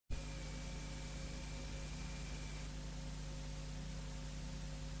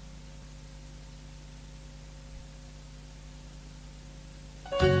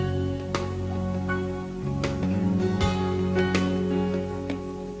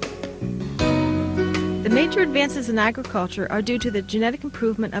major advances in agriculture are due to the genetic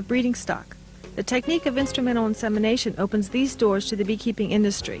improvement of breeding stock. The technique of instrumental insemination opens these doors to the beekeeping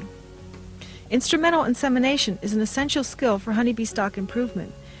industry. Instrumental insemination is an essential skill for honeybee stock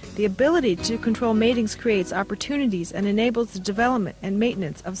improvement. The ability to control matings creates opportunities and enables the development and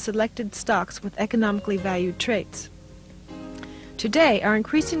maintenance of selected stocks with economically valued traits. Today, our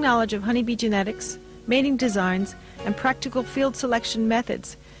increasing knowledge of honeybee genetics, mating designs, and practical field selection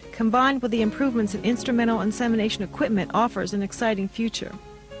methods, combined with the improvements in instrumental insemination equipment, offers an exciting future.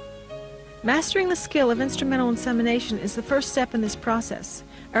 Mastering the skill of instrumental insemination is the first step in this process.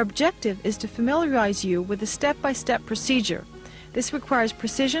 Our objective is to familiarize you with the step-by-step procedure. This requires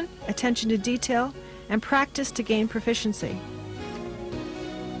precision, attention to detail, and practice to gain proficiency.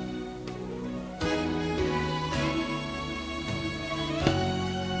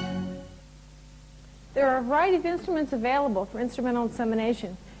 There are a variety of instruments available for instrumental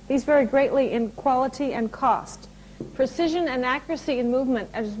insemination. These vary greatly in quality and cost. Precision and accuracy in movement,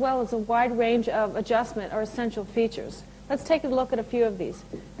 as well as a wide range of adjustment, are essential features. Let's take a look at a few of these.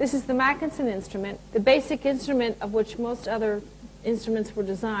 This is the Mackinson instrument, the basic instrument of which most other instruments were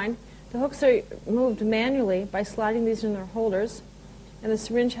designed. The hooks are moved manually by sliding these in their holders, and the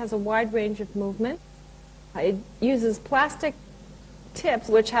syringe has a wide range of movement. It uses plastic tips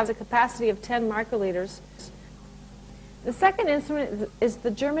which have a capacity of 10 microliters. The second instrument is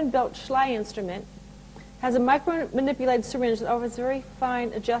the German-built Schley instrument. It has a micro-manipulated syringe that offers very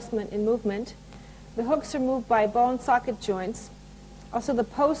fine adjustment in movement. The hooks are moved by ball and socket joints. Also, the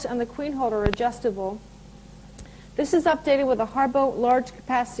post and the queen holder are adjustable. This is updated with a Harbo large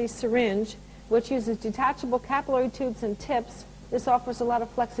capacity syringe, which uses detachable capillary tubes and tips. This offers a lot of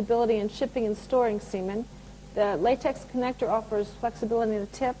flexibility in shipping and storing semen. The latex connector offers flexibility in the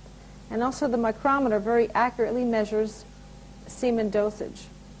tip, and also the micrometer very accurately measures semen dosage.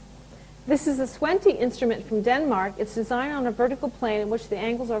 This is a Swente instrument from Denmark. It's designed on a vertical plane in which the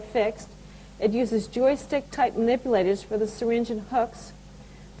angles are fixed. It uses joystick-type manipulators for the syringe and hooks.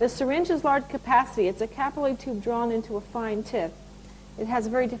 The syringe is large capacity. It's a capillary tube drawn into a fine tip. It has a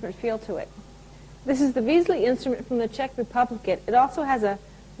very different feel to it. This is the Weasley instrument from the Czech Republic. It also has a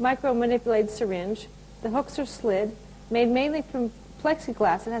micro-manipulated syringe. The hooks are slid, made mainly from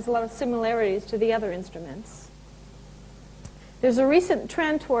plexiglass. It has a lot of similarities to the other instruments. There's a recent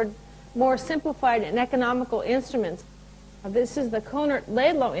trend toward more simplified and economical instruments. This is the Konert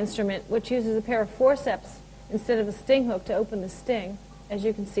Laidlaw instrument, which uses a pair of forceps instead of a sting hook to open the sting, as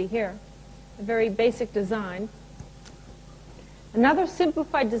you can see here. A very basic design. Another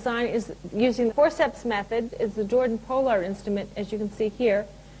simplified design is using the forceps method is the Jordan Polar instrument, as you can see here.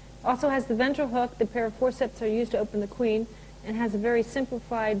 Also has the ventral hook. The pair of forceps are used to open the queen, and has a very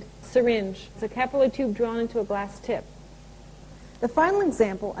simplified syringe. It's a capillary tube drawn into a glass tip. The final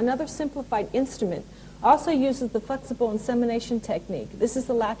example, another simplified instrument, also uses the flexible insemination technique. This is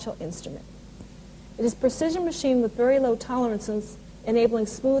the Latchel instrument. It is precision machined with very low tolerances, enabling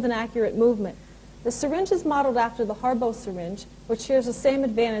smooth and accurate movement. The syringe is modeled after the Harbo syringe, which shares the same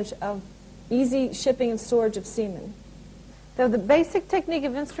advantage of easy shipping and storage of semen. Though the basic technique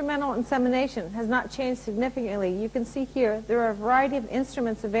of instrumental insemination has not changed significantly, you can see here there are a variety of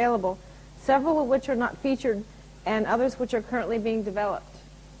instruments available, several of which are not featured and others which are currently being developed.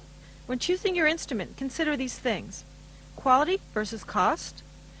 When choosing your instrument, consider these things: quality versus cost,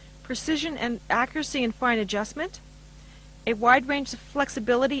 precision and accuracy in fine adjustment, a wide range of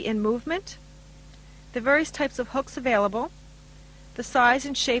flexibility in movement, the various types of hooks available, the size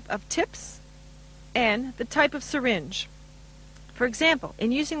and shape of tips, and the type of syringe. For example,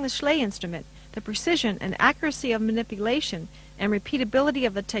 in using the Schley instrument, the precision and accuracy of manipulation and repeatability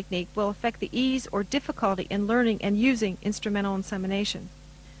of the technique will affect the ease or difficulty in learning and using instrumental insemination.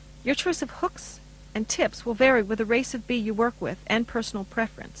 Your choice of hooks and tips will vary with the race of bee you work with and personal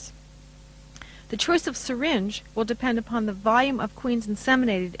preference. The choice of syringe will depend upon the volume of queens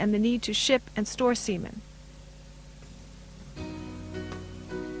inseminated and the need to ship and store semen.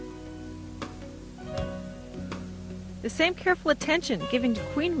 The same careful attention given to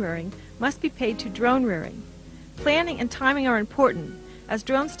queen rearing must be paid to drone rearing. Planning and timing are important, as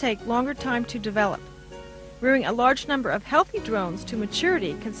drones take longer time to develop. Rearing a large number of healthy drones to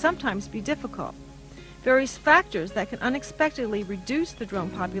maturity can sometimes be difficult. Various factors that can unexpectedly reduce the drone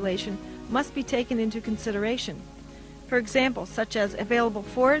population must be taken into consideration. For example, such as available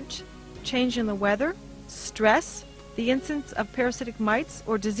forage, change in the weather, stress, the incidence of parasitic mites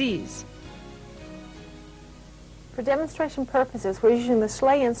or disease. For demonstration purposes, we're using the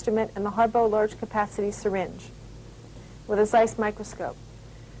Schley instrument and the Harbo large capacity syringe with a Zeiss microscope.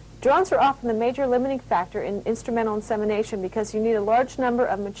 Drones are often the major limiting factor in instrumental insemination because you need a large number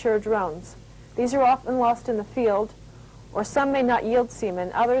of mature drones. These are often lost in the field, or some may not yield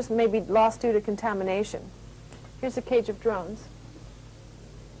semen. Others may be lost due to contamination. Here's a cage of drones.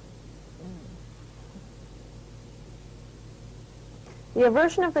 The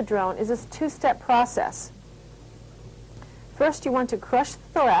aversion of the drone is a two-step process. First, you want to crush the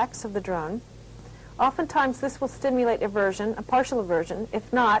thorax of the drone. Oftentimes, this will stimulate aversion, a partial aversion.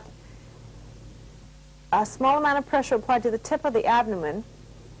 If not, a small amount of pressure applied to the tip of the abdomen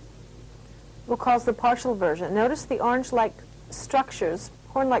will cause the partial aversion. Notice the orange-like structures,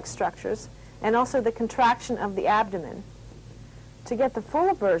 horn-like structures, and also the contraction of the abdomen. To get the full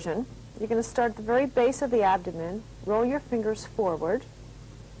aversion, you're going to start at the very base of the abdomen, roll your fingers forward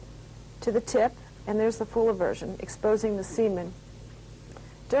to the tip, and there's the full aversion, exposing the semen.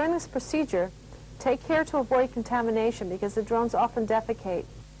 During this procedure, take care to avoid contamination because the drones often defecate.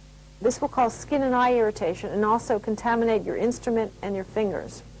 This will cause skin and eye irritation and also contaminate your instrument and your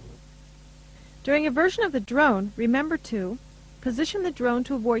fingers. During aversion of the drone, remember to position the drone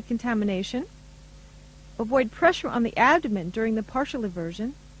to avoid contamination, avoid pressure on the abdomen during the partial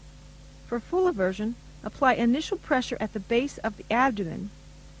aversion. For full aversion, apply initial pressure at the base of the abdomen.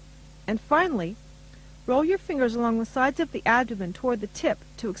 And finally, roll your fingers along the sides of the abdomen toward the tip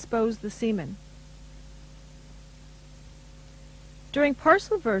to expose the semen. During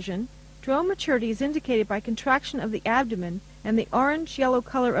partial aversion, drone maturity is indicated by contraction of the abdomen and the orange-yellow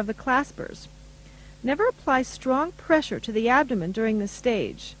color of the claspers. Never apply strong pressure to the abdomen during this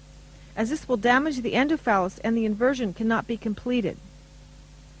stage, as this will damage the endophallus and the inversion cannot be completed.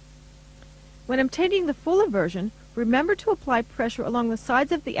 When obtaining the full aversion, remember to apply pressure along the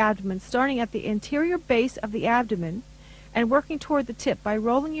sides of the abdomen, starting at the anterior base of the abdomen and working toward the tip by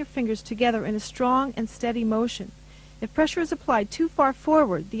rolling your fingers together in a strong and steady motion. If pressure is applied too far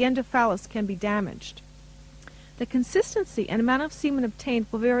forward, the endophallus can be damaged. The consistency and amount of semen obtained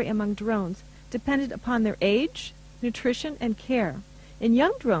will vary among drones, dependent upon their age, nutrition, and care. In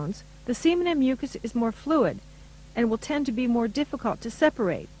young drones, the semen and mucus is more fluid and will tend to be more difficult to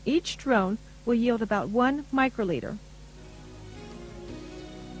separate. Each drone will yield about 1 microliter.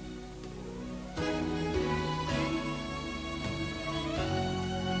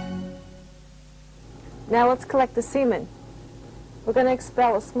 Now let's collect the semen. We're going to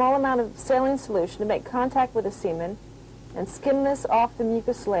expel a small amount of saline solution to make contact with the semen and skim this off the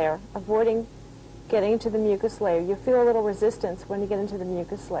mucus layer, avoiding getting into the mucus layer. You feel a little resistance when you get into the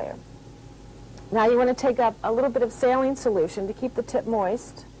mucus layer. Now you want to take up a little bit of saline solution to keep the tip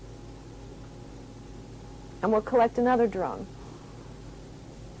moist, and we'll collect another drone.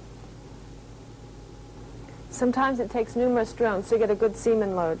 Sometimes it takes numerous drones to get a good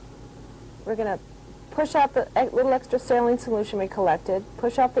semen load. We're going to push out the little extra saline solution we collected,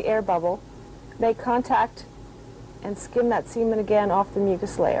 push out the air bubble, make contact, and skim that semen again off the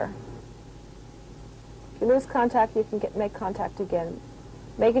mucus layer. If you lose contact, you can make contact again,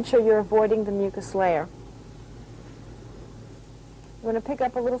 making sure you're avoiding the mucus layer. You're going to pick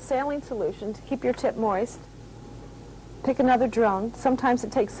up a little saline solution to keep your tip moist. Pick another drone. Sometimes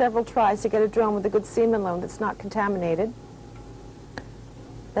it takes several tries to get a drone with a good semen load that's not contaminated.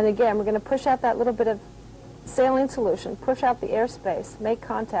 Then again, we're going to push out that little bit of saline solution, push out the airspace, make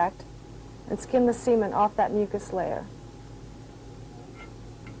contact, and skim the semen off that mucus layer.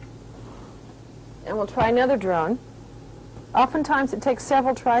 And we'll try another drone. Oftentimes it takes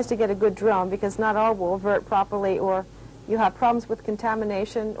several tries to get a good drone because not all will avert properly, or you have problems with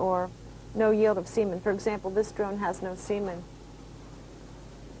contamination or no yield of semen. For example, this drone has no semen.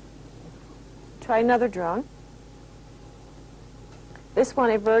 Try another drone. This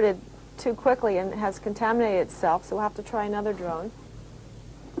one averted too quickly and has contaminated itself, so we'll have to try another drone.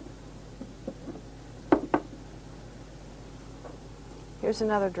 Here's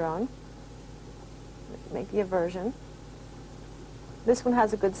another drone. Make the aversion. This one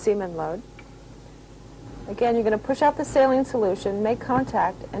has a good semen load. Again, you're going to push out the saline solution, make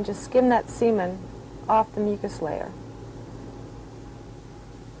contact, and just skim that semen off the mucus layer.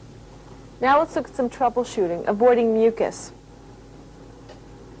 Now let's look at some troubleshooting, avoiding mucus.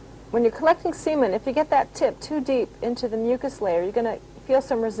 When you're collecting semen, if you get that tip too deep into the mucus layer, you're going to feel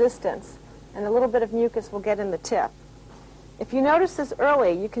some resistance, and a little bit of mucus will get in the tip. If you notice this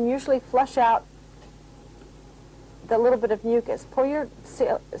early, you can usually flush out the little bit of mucus. Pull your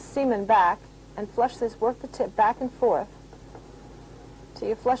semen back and flush this, work the tip back and forth till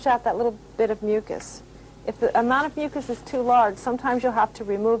you flush out that little bit of mucus. If the amount of mucus is too large, sometimes you'll have to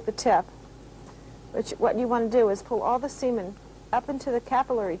remove the tip. What you want to do is pull all the semen up into the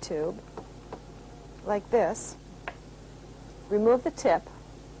capillary tube, like this, remove the tip,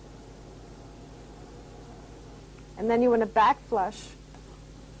 and then you want to back flush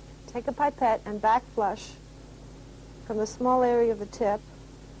take a pipette and back flush from the small area of the tip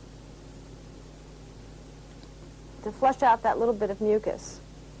to flush out that little bit of mucus.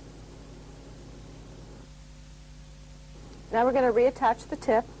 Now we're going to reattach the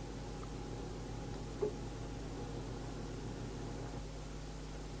tip.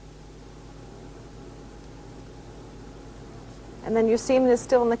 And then your semen is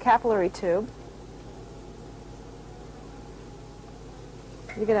still in the capillary tube.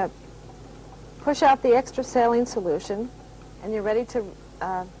 You're going to push out the extra saline solution, and you're ready to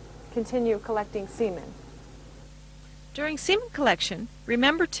continue collecting semen. During semen collection,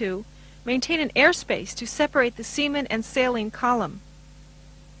 remember to maintain an airspace to separate the semen and saline column.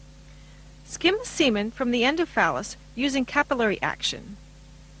 Skim the semen from the endophallus using capillary action.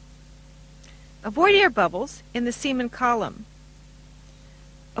 Avoid air bubbles in the semen column.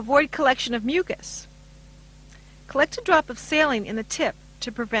 Avoid collection of mucus. Collect a drop of saline in the tip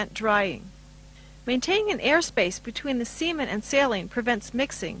to prevent drying. Maintaining an airspace between the semen and saline prevents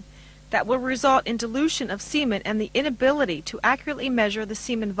mixing that will result in dilution of semen and the inability to accurately measure the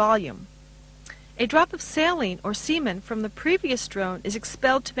semen volume. A drop of saline or semen from the previous drone is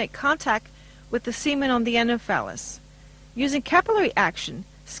expelled to make contact with the semen on the endophallus. Using capillary action,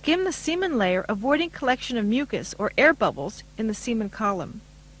 skim the semen layer, avoiding collection of mucus or air bubbles in the semen column.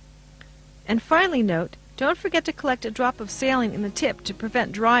 And finally note, don't forget to collect a drop of saline in the tip to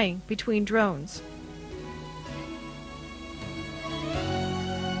prevent drying between drones.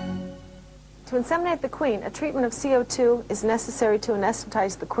 To inseminate the queen, a treatment of CO2 is necessary to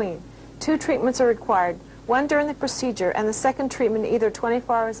anesthetize the queen. 2 treatments are required, one during the procedure and the second treatment either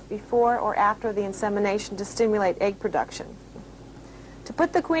 24 hours before or after the insemination to stimulate egg production. To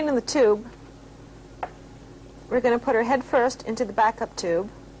put the queen in the tube, we're going to put her head first into the backup tube.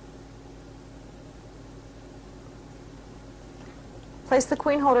 Place the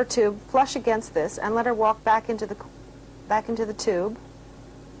queen holder tube flush against this and let her walk back into the tube.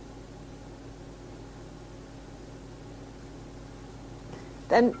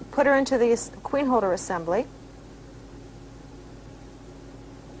 Then put her into the queen holder assembly.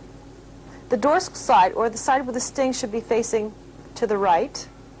 The dorsal side, or the side with the sting, should be facing to the right.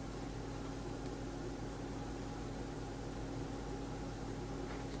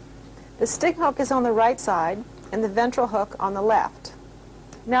 The sting hook is on the right side and the ventral hook on the left.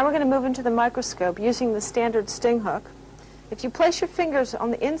 Now we're going to move into the microscope using the standard sting hook. If you place your fingers on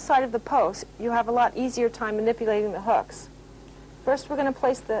the inside of the post, you have a lot easier time manipulating the hooks. First we're going to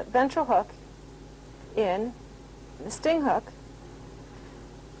place the ventral hook in, the sting hook.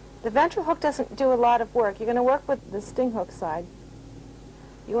 The ventral hook doesn't do a lot of work. You're going to work with the sting hook side.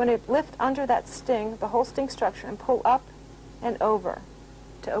 You want to lift under that sting, the whole sting structure, and pull up and over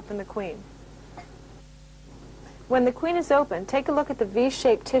to open the queen. When the queen is open, take a look at the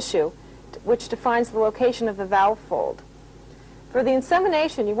V-shaped tissue which defines the location of the valve fold. For the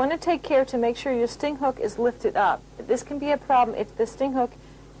insemination, you want to take care to make sure your sting hook is lifted up. This can be a problem if the sting hook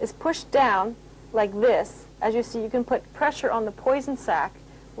is pushed down like this. As you see, you can put pressure on the poison sac,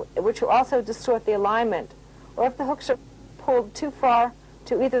 which will also distort the alignment, or if the hooks are pulled too far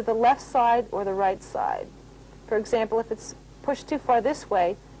to either the left side or the right side. For example, if it's pushed too far this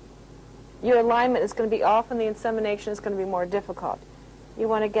way, your alignment is going to be off and the insemination is going to be more difficult. You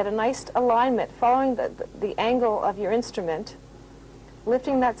want to get a nice alignment following the angle of your instrument,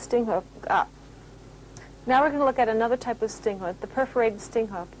 lifting that sting hook up. Now we're going to look at another type of sting hook, the perforated sting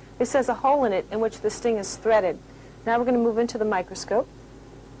hook. This has a hole in it in which the sting is threaded. Now we're going to move into the microscope.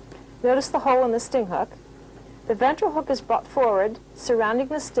 Notice the hole in the sting hook. The ventral hook is brought forward, surrounding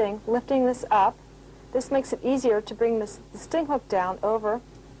the sting, lifting this up. This makes it easier to bring the sting hook down over,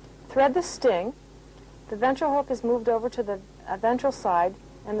 thread the sting. The ventral hook is moved over to the ventral side,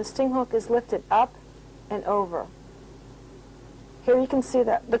 and the sting hook is lifted up and over. Here you can see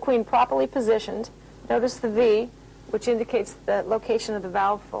the queen properly positioned. Notice the V, which indicates the location of the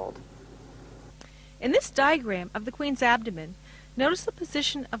valve fold. In this diagram of the queen's abdomen, notice the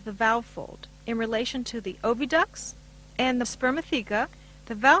position of the valve fold in relation to the oviducts and the spermatheca.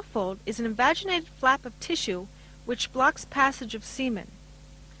 The valve fold is an invaginated flap of tissue which blocks passage of semen.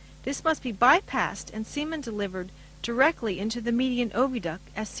 This must be bypassed and semen delivered directly into the median oviduct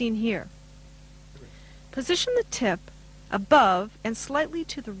as seen here. Position the tip above and slightly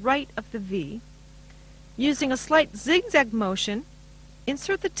to the right of the V. Using a slight zigzag motion,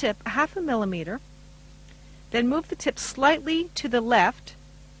 insert the tip 1/2 millimeter, then move the tip slightly to the left,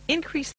 increase